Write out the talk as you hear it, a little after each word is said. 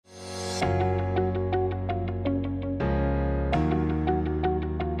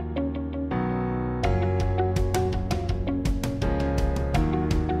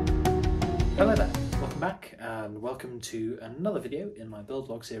to another video in my build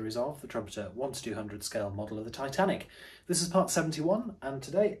log series of the Trumpeter 1:200 scale model of the Titanic. This is part 71, and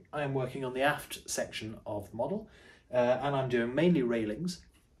today I am working on the aft section of the model, and I'm doing mainly railings.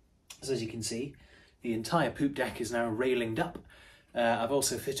 So as you can see, the entire poop deck is now railinged up. I've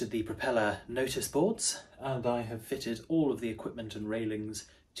also fitted the propeller notice boards, and I have fitted all of the equipment and railings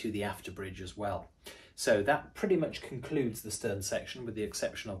to the after bridge as well. So that pretty much concludes the stern section, with the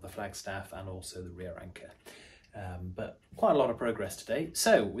exception of the flagstaff and also the rear anchor. But quite a lot of progress today.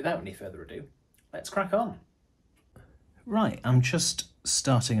 So without any further ado, let's crack on. Right, I'm just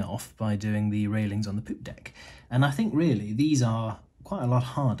starting off by doing the railings on the poop deck. And I think really these are quite a lot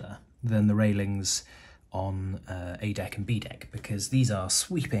harder than the railings on A deck and B deck, because these are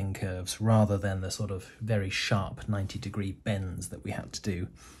sweeping curves rather than the sort of very sharp 90-degree bends that we had to do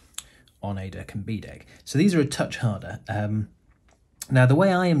on A deck and B deck. So these are a touch harder. Now the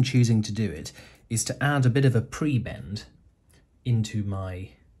way I am choosing to do it is to add a bit of a pre-bend into my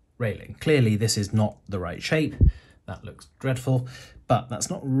railing. Clearly this is not the right shape, that looks dreadful, but that's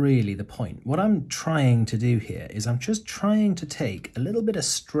not really the point. What I'm trying to do here is I'm just trying to take a little bit of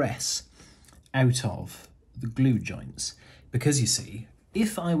stress out of the glue joints, because you see,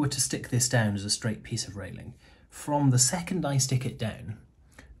 if I were to stick this down as a straight piece of railing, from the second I stick it down,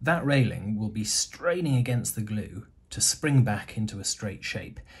 that railing will be straining against the glue to spring back into a straight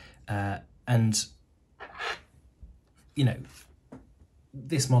shape. And, you know,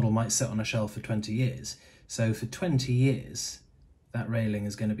 this model might sit on a shelf for 20 years. So for 20 years, that railing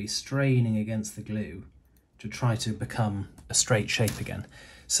is going to be straining against the glue to try to become a straight shape again.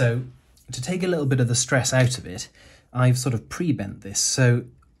 So to take a little bit of the stress out of it, I've sort of pre-bent this. So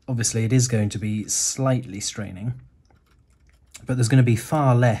obviously it is going to be slightly straining, but there's going to be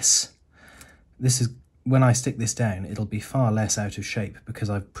far less. This is, when I stick this down, it'll be far less out of shape because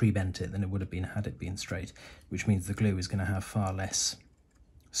I've pre-bent it than it would have been had it been straight, which means the glue is going to have far less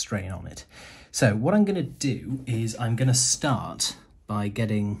strain on it. So what I'm going to do is I'm going to start by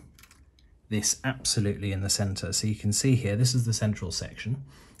getting this absolutely in the center. So you can see here, this is the central section,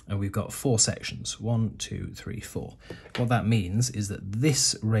 and we've got 4 sections, 1, 2, 3, 4. What that means is that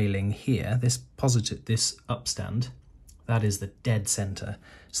this railing here, this upstand, that is the dead center.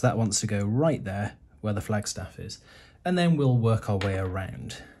 So that wants to go right there where the flagstaff is. And then we'll work our way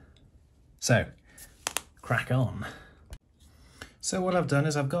around. So, crack on. So what I've done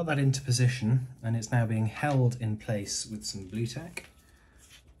is I've got that into position, and it's now being held in place with some blue tack.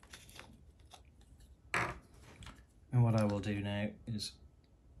 And what I will do now is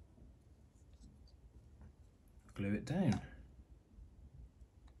glue it down.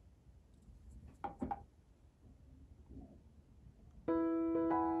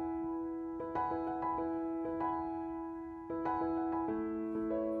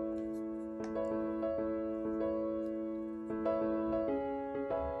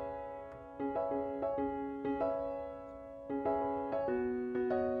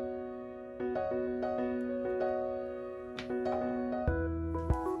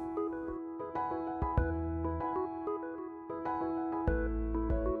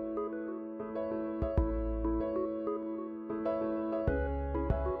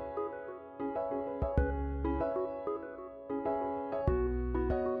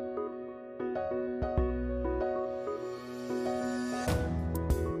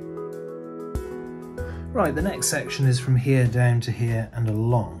 Right, the next section is from here down to here and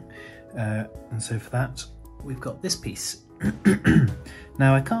along, and so for that we've got this piece.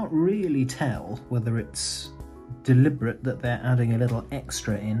 Now I can't really tell whether it's deliberate that they're adding a little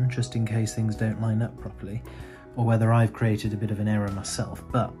extra in just in case things don't line up properly, or whether I've created a bit of an error myself,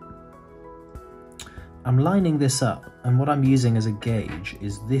 but I'm lining this up, and what I'm using as a gauge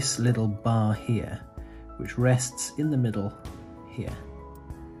is this little bar here, which rests in the middle here.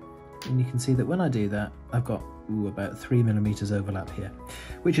 And you can see that when I do that, I've got about 3mm overlap here,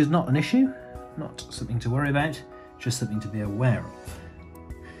 which is not an issue, not something to worry about, just something to be aware of.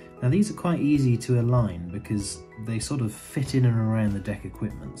 Now these are quite easy to align because they sort of fit in and around the deck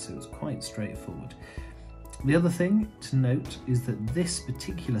equipment, so it's quite straightforward. The other thing to note is that this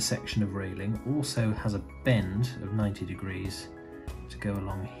particular section of railing also has a bend of 90 degrees to go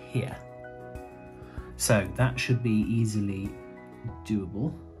along here. So that should be easily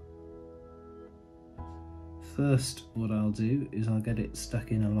doable. First, what I'll do is I'll get it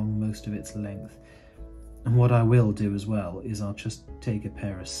stuck in along most of its length. And what I will do as well is I'll just take a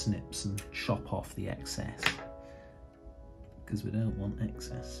pair of snips and chop off the excess, because we don't want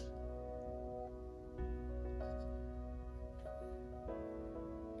excess.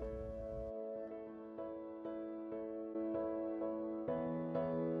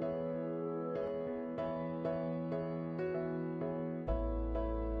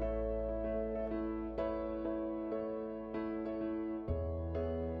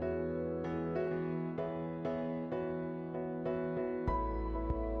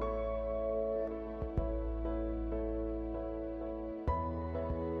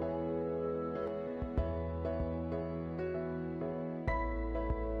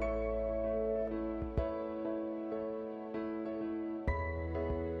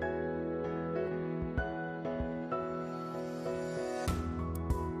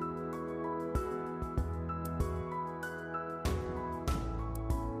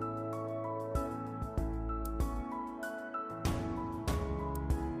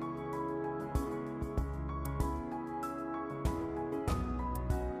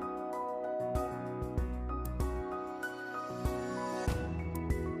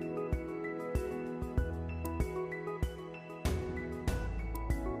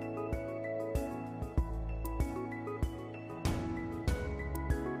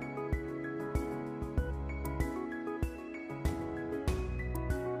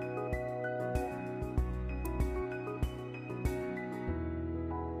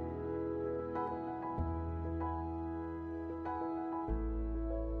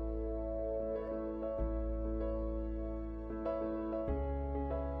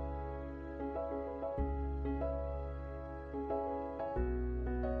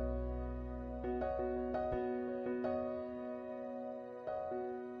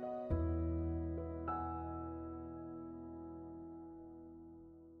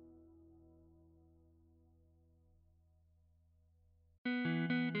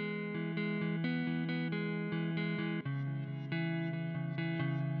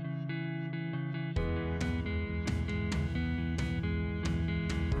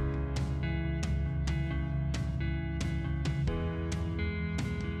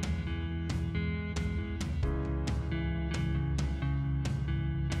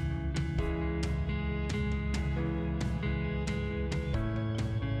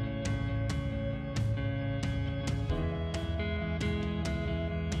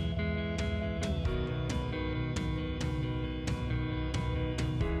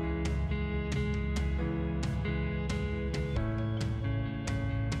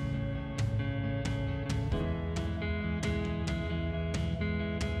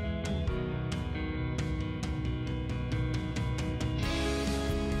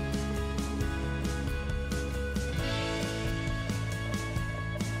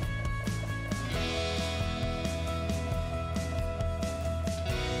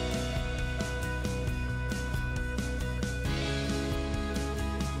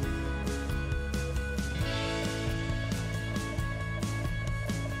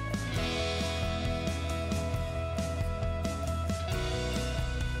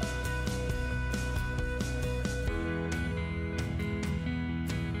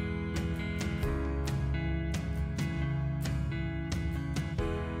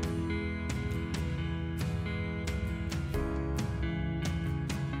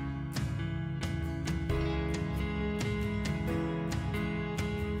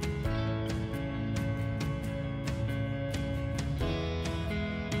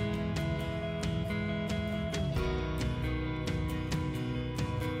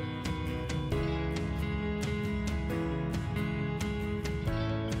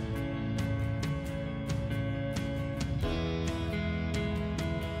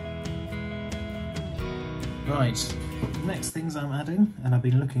 Right, next things I'm adding, and I've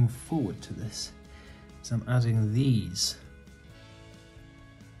been looking forward to this, is I'm adding these,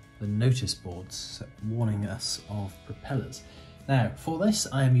 the notice boards warning us of propellers. Now, for this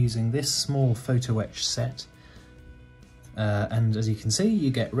I am using this small photo etch set, and as you can see you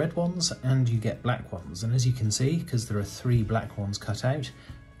get red ones and you get black ones, and as you can see, because there are 3 black ones cut out,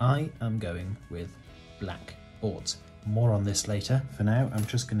 I am going with black boards. More on this later. For now I'm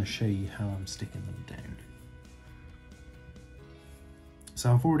just going to show you how I'm sticking them down.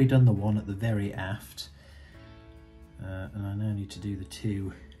 So I've already done the one at the very aft, and I now need to do the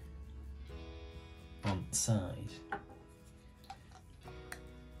 2 on the side.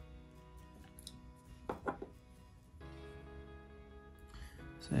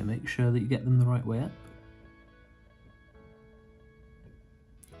 So make sure that you get them the right way up.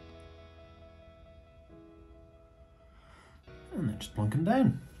 And then just plonk them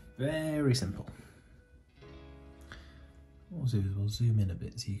down. Very simple. What we'll do is we'll zoom in a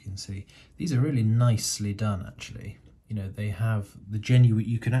bit so you can see. These are really nicely done actually. You know, they have the genuine,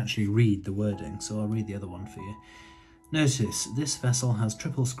 you can actually read the wording, so I'll read the other one for you. Notice, this vessel has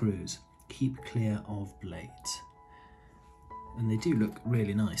triple screws. Keep clear of blades. And they do look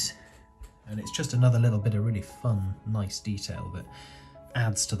really nice. And it's just another little bit of really fun, nice detail that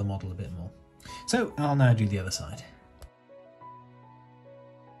adds to the model a bit more. So I'll now do the other side.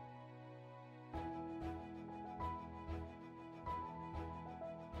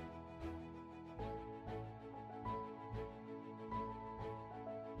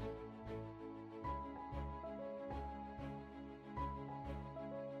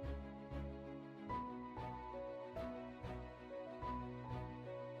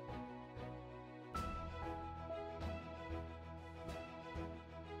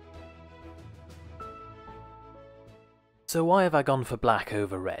 So why have I gone for black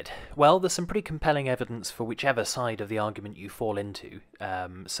over red? Well, there's some pretty compelling evidence for whichever side of the argument you fall into.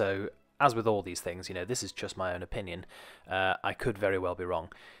 So, as with all these things, you know, this is just my own opinion. I could very well be wrong.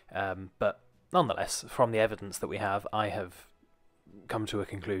 But nonetheless, from the evidence that we have, I have come to a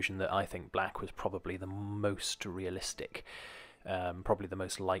conclusion that I think black was probably the most realistic, probably the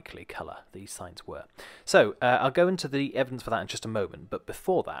most likely colour these signs were. So, I'll go into the evidence for that in just a moment, but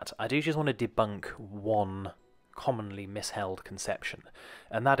before that, I do just want to debunk one commonly misheld conception,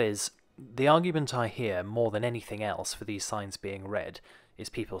 and that is the argument I hear more than anything else for these signs being red is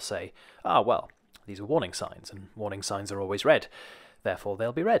people say, ah, well, these are warning signs, and warning signs are always red, therefore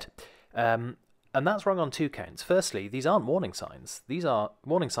they'll be red. And that's wrong on 2 counts. Firstly, these aren't warning signs.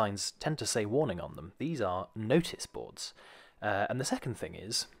 Warning signs tend to say warning on them. These are notice boards. And the second thing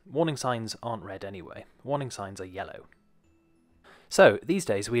is, warning signs aren't red anyway. Warning signs are yellow. So, these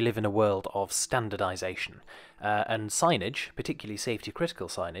days we live in a world of standardisation, and signage, particularly safety-critical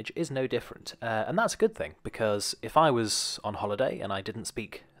signage, is no different. And that's a good thing, because if I was on holiday and I didn't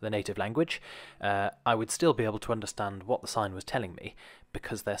speak the native language, I would still be able to understand what the sign was telling me,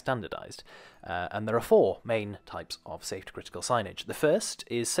 because they're standardised. And there are 4 main types of safety-critical signage. The first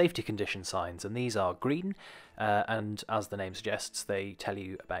is safety condition signs, and these are green, and as the name suggests, they tell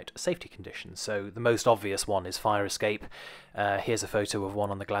you about safety conditions. So the most obvious one is fire escape. Here's a photo of one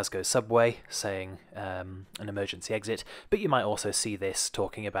on the Glasgow subway saying an emergency exit, but you might also see this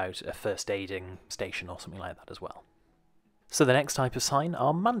talking about a first aiding station or something like that as well. So the next type of sign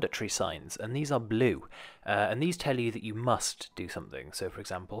are mandatory signs, and these are blue, and these tell you that you must do something. So for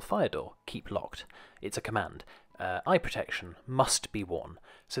example, fire door, keep locked. It's a command. Eye protection must be worn.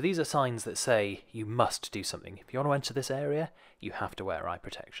 So these are signs that say you must do something. If you want to enter this area, you have to wear eye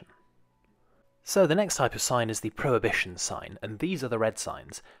protection. So the next type of sign is the prohibition sign, and these are the red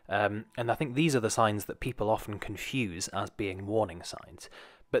signs. And I think these are the signs that people often confuse as being warning signs.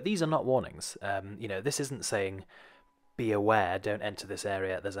 But these are not warnings. You know, this isn't saying, be aware, don't enter this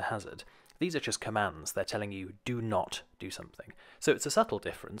area, there's a hazard. These are just commands. They're telling you, do not do something. So it's a subtle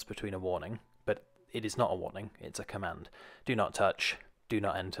difference between a warning, but it is not a warning, it's a command. Do not touch, do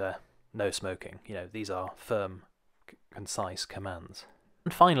not enter, no smoking. You know, these are firm, concise commands.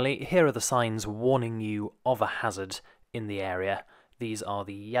 And finally, here are the signs warning you of a hazard in the area. These are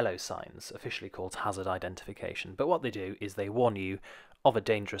the yellow signs, officially called hazard identification. But what they do is they warn you of a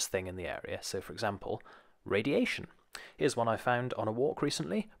dangerous thing in the area. So for example, radiation. Here's one I found on a walk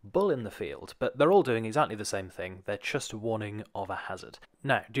recently, bull in the field, but they're all doing exactly the same thing, they're just warning of a hazard.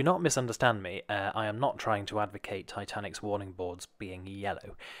 Now, do not misunderstand me, I am not trying to advocate Titanic's warning boards being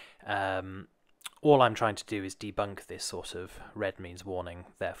yellow. All I'm trying to do is debunk this sort of red means warning,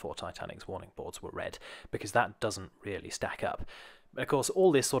 therefore Titanic's warning boards were red, because that doesn't really stack up. Of course,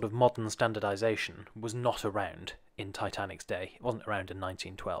 all this sort of modern standardisation was not around in Titanic's day, it wasn't around in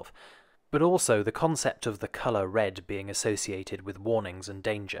 1912. But also the concept of the colour red being associated with warnings and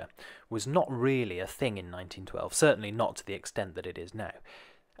danger was not really a thing in 1912, certainly not to the extent that it is now.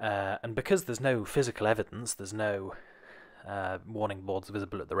 And because there's no physical evidence, there's no warning boards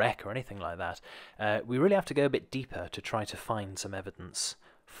visible at the wreck or anything like that, we really have to go a bit deeper to try to find some evidence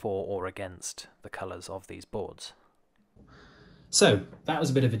for or against the colours of these boards. So that was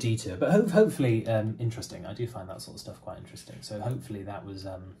a bit of a detour, but hopefully interesting. I do find that sort of stuff quite interesting, so hopefully that was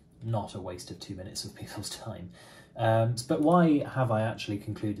not a waste of 2 minutes of people's time. But why have I actually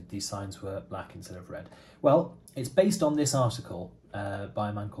concluded these signs were black instead of red? Well, it's based on this article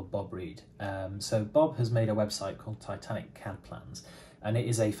by a man called Bob Reed. So Bob has made a website called Titanic CAD Plans, and it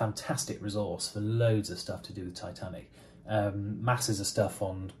is a fantastic resource for loads of stuff to do with Titanic. Masses of stuff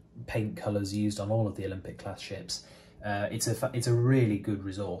on paint colours used on all of the Olympic class ships. It's a really good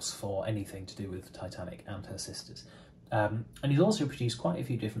resource for anything to do with Titanic and her sisters. And he's also produced quite a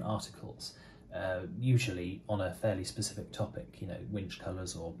few different articles, usually on a fairly specific topic, you know, winch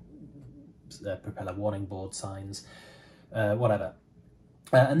colours or propeller warning board signs, whatever.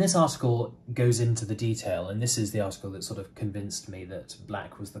 And this article goes into the detail, and this is the article that sort of convinced me that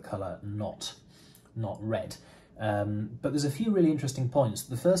black was the colour, not red. But there's a few really interesting points,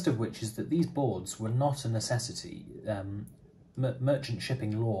 the first of which is that these boards were not a necessity. Merchant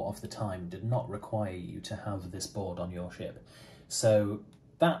shipping law of the time did not require you to have this board on your ship. So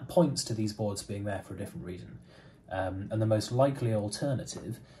that points to these boards being there for a different reason. And the most likely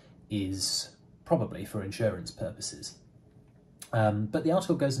alternative is probably for insurance purposes. But the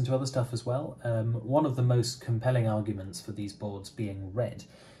article goes into other stuff as well. One of the most compelling arguments for these boards being red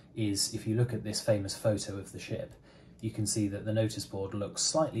is if you look at this famous photo of the ship, you can see that the notice board looks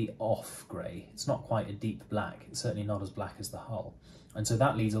slightly off grey. It's not quite a deep black, it's certainly not as black as the hull. And so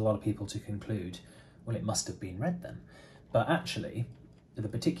that leads a lot of people to conclude, well, it must have been red then. But actually, the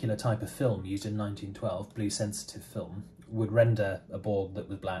particular type of film used in 1912, blue sensitive film, would render a board that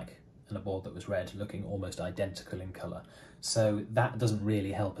was black and a board that was red looking almost identical in colour. So that doesn't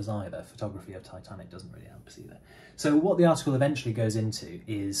really help us either. Photography of Titanic doesn't really help us either. So what the article eventually goes into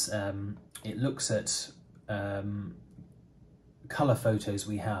is it looks at colour photos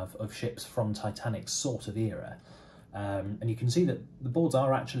we have of ships from Titanic's sort of era, and you can see that the boards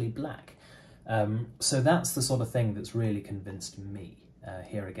are actually black. So that's the sort of thing that's really convinced me.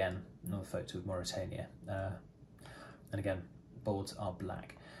 Here again, another photo of Mauritania, and again, boards are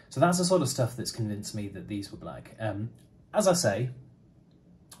black. So that's the sort of stuff that's convinced me that these were black. As I say,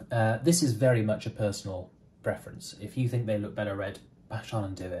 this is very much a personal preference. If you think they look better red, bash on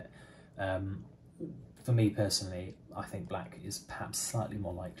and do it. For me personally, I think black is perhaps slightly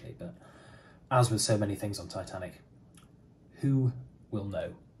more likely, but as with so many things on Titanic, who will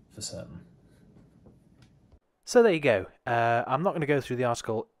know for certain? So there you go. I'm not going to go through the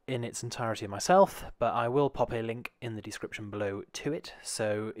article in its entirety myself, but I will pop a link in the description below to it.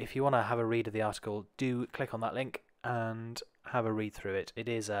 So if you want to have a read of the article, do click on that link and have a read through it. It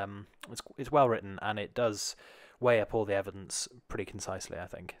is it's well written, and it does weigh up all the evidence pretty concisely, I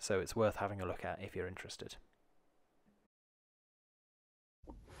think. So it's worth having a look at if you're interested.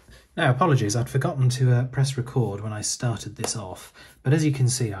 Now, apologies, I'd forgotten to press record when I started this off, but as you can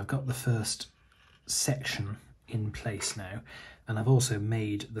see, I've got the first section in place now, and I've also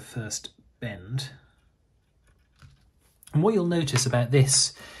made the first bend. And what you'll notice about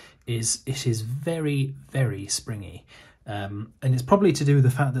this is it is very, very springy, and it's probably to do with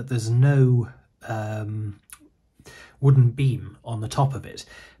the fact that there's no wooden beam on the top of it,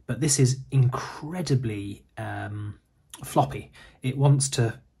 but this is incredibly floppy. It wants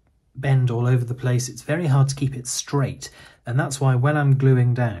to bend all over the place. It's very hard to keep it straight, and that's why when I'm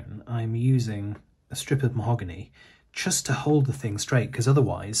gluing down, I'm using a strip of mahogany just to hold the thing straight, because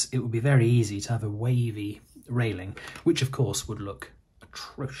otherwise it would be very easy to have a wavy railing, which of course would look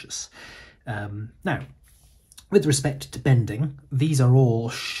atrocious. Now, with respect to bending, these are all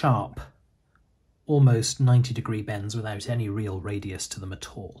sharp, almost 90-degree bends without any real radius to them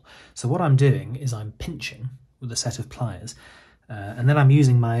at all. So what I'm doing is I'm pinching with a set of pliers, and then I'm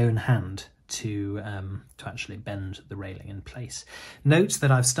using my own hand to actually bend the railing in place. Note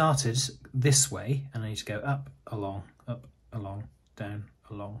that I've started this way, and I need to go up, along, down,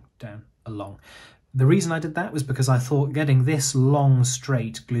 along, down, along. The reason I did that was because I thought getting this long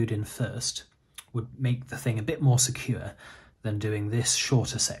straight glued in first would make the thing a bit more secure than doing this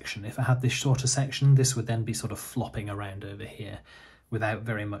shorter section. If I had this shorter section, this would then be sort of flopping around over here without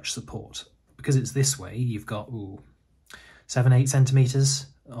very much support. Because it's this way, you've got 7-8 centimetres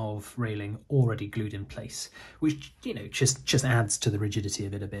of railing already glued in place, which, you know, just adds to the rigidity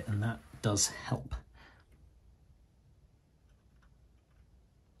of it a bit, and that does help.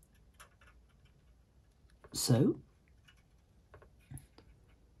 So,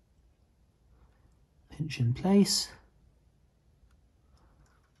 pinch in place,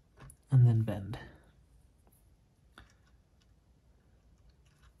 and then bend.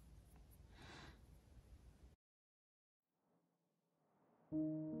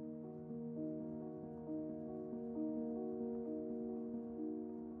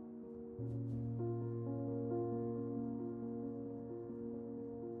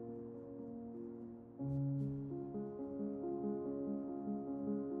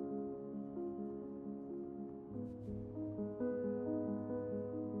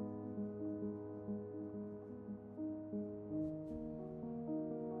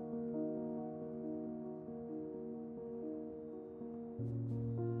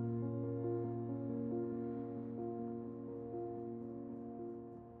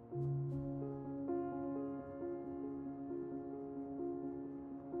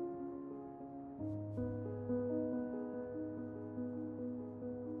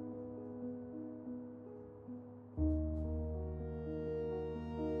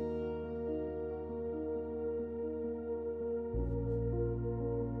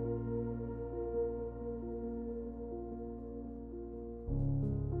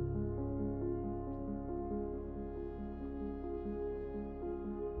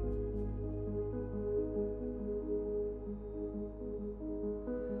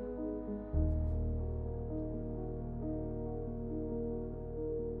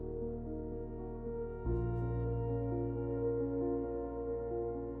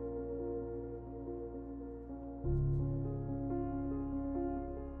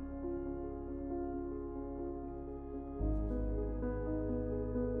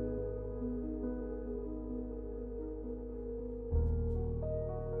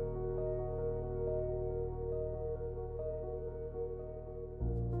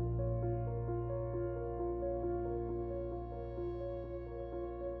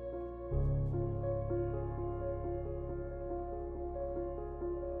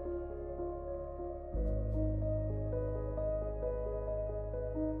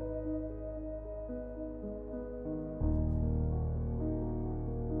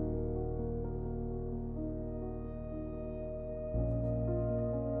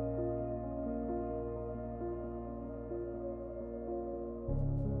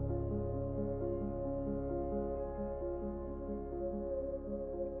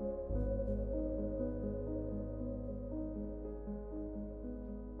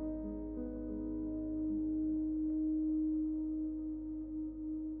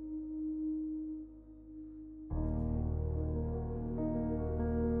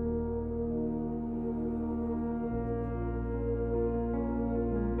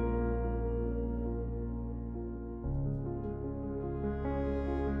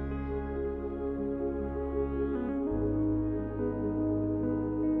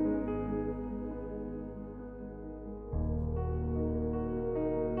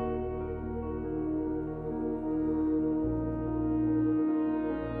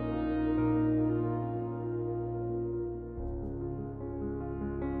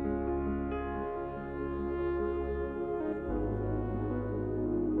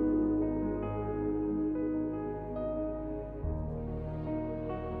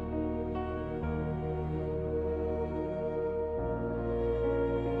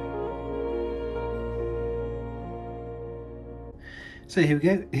 So here we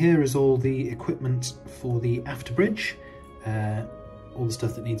go, here is all the equipment for the afterbridge, all the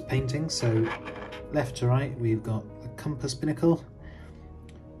stuff that needs painting. So left to right we've got the compass binnacle,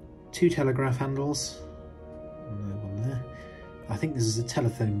 2 telegraph handles, no one there. I think this is a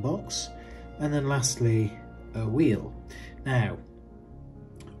telephone box, and then lastly a wheel. Now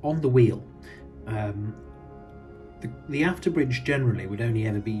on the wheel, the afterbridge generally would only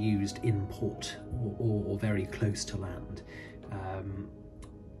ever be used in port or very close to land.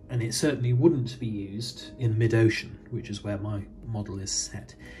 And it certainly wouldn't be used in mid-ocean, which is where my model is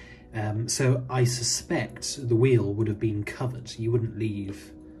set. So I suspect the wheel would have been covered. You wouldn't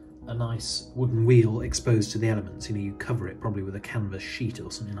leave a nice wooden wheel exposed to the elements. You know, you cover it probably with a canvas sheet or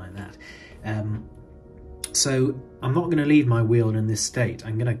something like that. So I'm not going to leave my wheel in this state.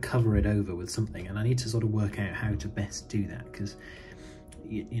 I'm going to cover it over with something, and I need to sort of work out how to best do that, because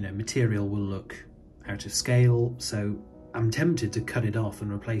you know, material will look out of scale. So I'm tempted to cut it off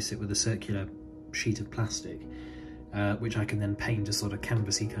and replace it with a circular sheet of plastic, which I can then paint a sort of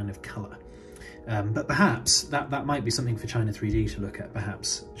canvassy kind of colour. But perhaps that might be something for China 3D to look at,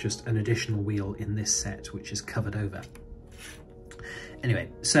 perhaps just an additional wheel in this set which is covered over. Anyway,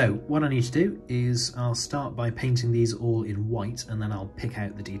 so what I need to do is I'll start by painting these all in white, and then I'll pick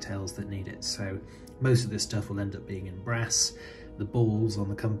out the details that need it. So most of this stuff will end up being in brass. The balls on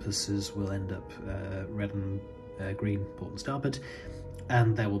the compasses will end up red and green port and starboard,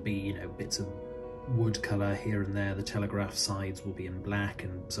 and there will be, you know, bits of wood colour here and there. The telegraph sides will be in black,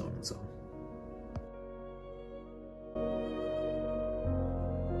 and so on and so on.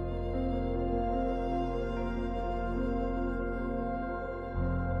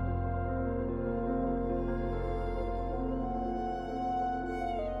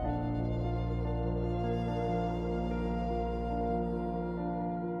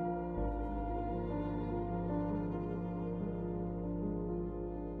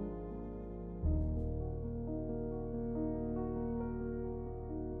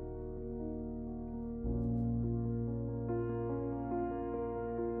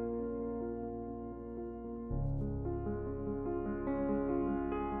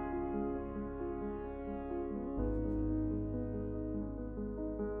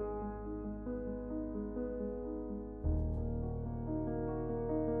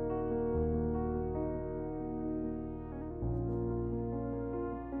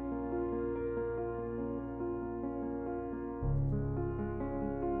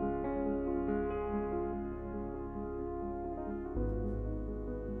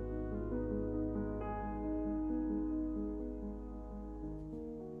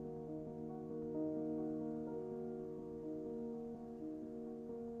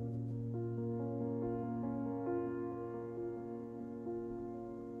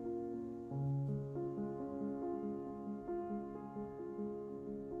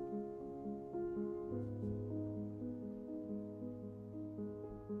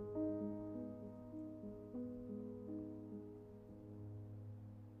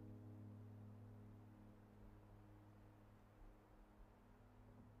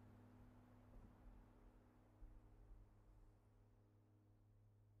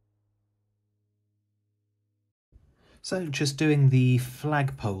 So just doing the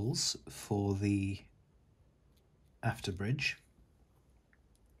flagpoles for the after bridge,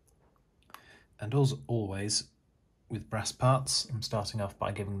 and as always with brass parts, I'm starting off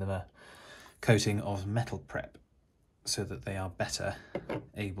by giving them a coating of metal prep so that they are better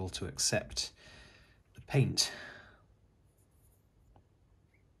able to accept the paint.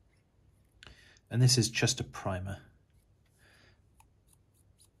 And this is just a primer.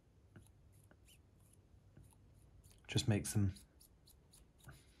 Just makes them,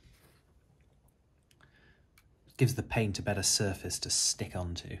 gives the paint a better surface to stick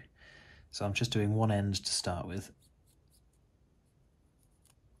onto. So I'm just doing one end to start with.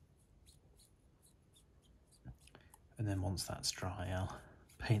 And then once that's dry, I'll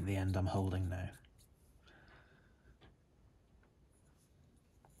paint the end I'm holding now.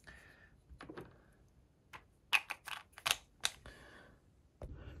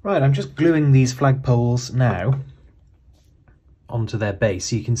 Right, I'm just gluing these flagpoles now onto their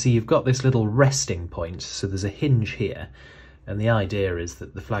base. You can see you've got this little resting point, so there's a hinge here, and the idea is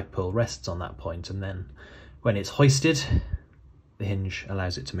that the flagpole rests on that point, and then when it's hoisted, the hinge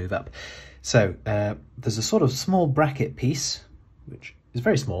allows it to move up. So there's a sort of small bracket piece, which is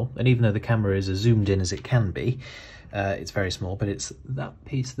very small, and even though the camera is as zoomed in as it can be, it's very small, but it's that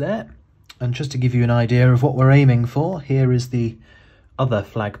piece there. And just to give you an idea of what we're aiming for, here is the other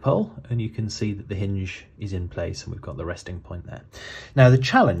flagpole, and you can see that the hinge is in place and we've got the resting point there. Now the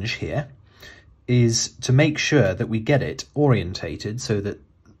challenge here is to make sure that we get it orientated so that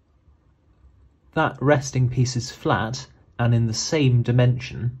that resting piece is flat and in the same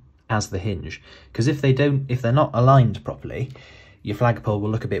dimension as the hinge, because if they're not aligned properly, your flagpole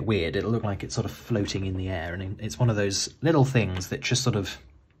will look a bit weird. It'll look like it's sort of floating in the air, and it's one of those little things that just sort of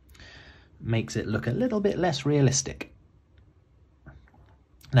makes it look a little bit less realistic.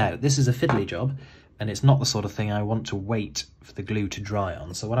 Now, this is a fiddly job, and it's not the sort of thing I want to wait for the glue to dry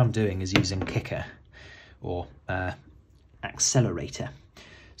on. So what I'm doing is using kicker or accelerator.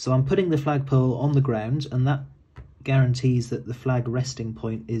 So I'm putting the flagpole on the ground, and that guarantees that the flag resting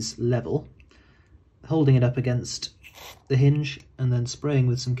point is level, holding it up against the hinge and then spraying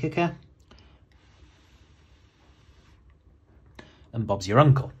with some kicker, and Bob's your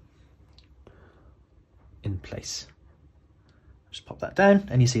uncle in place. Just pop that down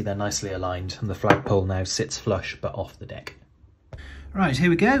and you see they're nicely aligned, and the flagpole now sits flush but off the deck. Right, here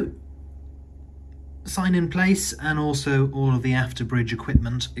we go. Sign in place, and also all of the after bridge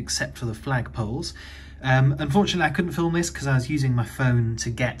equipment except for the flagpoles. Unfortunately I couldn't film this because I was using my phone to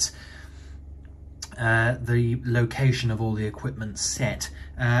get the location of all the equipment set,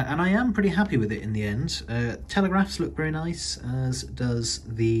 and I am pretty happy with it in the end. Telegraphs look very nice, as does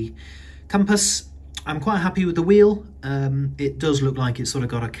the compass. I'm quite happy with the wheel. It does look like it's sort of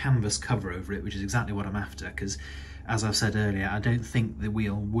got a canvas cover over it, which is exactly what I'm after, because as I've said earlier, I don't think the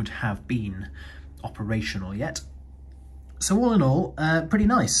wheel would have been operational yet. So all in all, pretty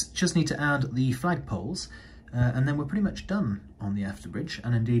nice. Just need to add the flagpoles, and then we're pretty much done on the afterbridge,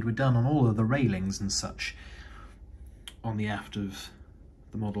 and indeed we're done on all of the railings and such on the aft of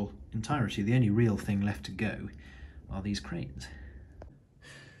the model entirety. The only real thing left to go are these cranes.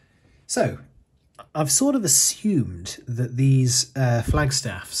 So, I've sort of assumed that these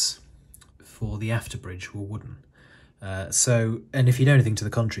flagstaffs for the afterbridge were wooden. And if you know anything to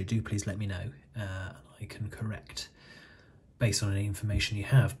the contrary, do please let me know, and I can correct based on any information you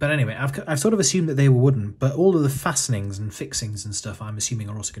have. But anyway, I've sort of assumed that they were wooden, but all of the fastenings and fixings and stuff I'm assuming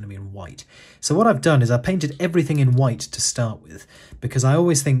are also going to be in white. So what I've done is I've painted everything in white to start with, because I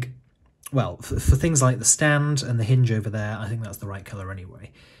always think, well, for things like the stand and the hinge over there, I think that's the right colour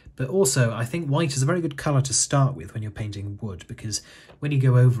anyway. But also, I think white is a very good colour to start with when you're painting wood, because when you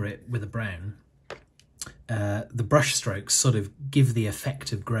go over it with a brown, the brush strokes sort of give the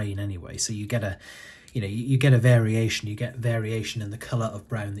effect of grain anyway, so you get a you get a variation, you get variation in the colour of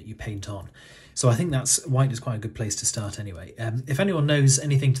brown that you paint on. So I think white is quite a good place to start anyway. If anyone knows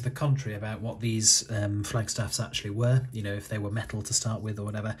anything to the contrary about what these flagstaffs actually were, if they were metal to start with or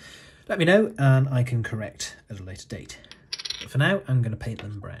whatever, let me know and I can correct at a later date. But for now, I'm going to paint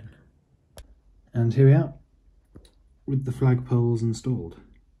them brown. And here we are, with the flagpoles installed.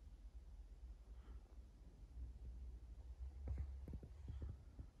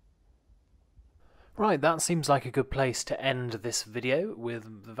 Right, that seems like a good place to end this video,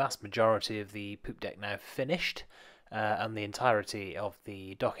 with the vast majority of the poop deck now finished, and the entirety of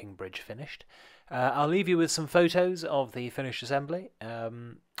the docking bridge finished. I'll leave you with some photos of the finished assembly,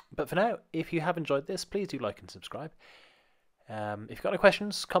 but for now, if you have enjoyed this, please do like and subscribe. If you've got any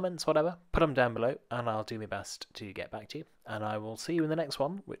questions, comments, whatever, put them down below, and I'll do my best to get back to you. And I will see you in the next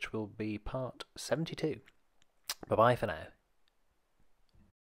one, which will be part 72. Bye-bye for now.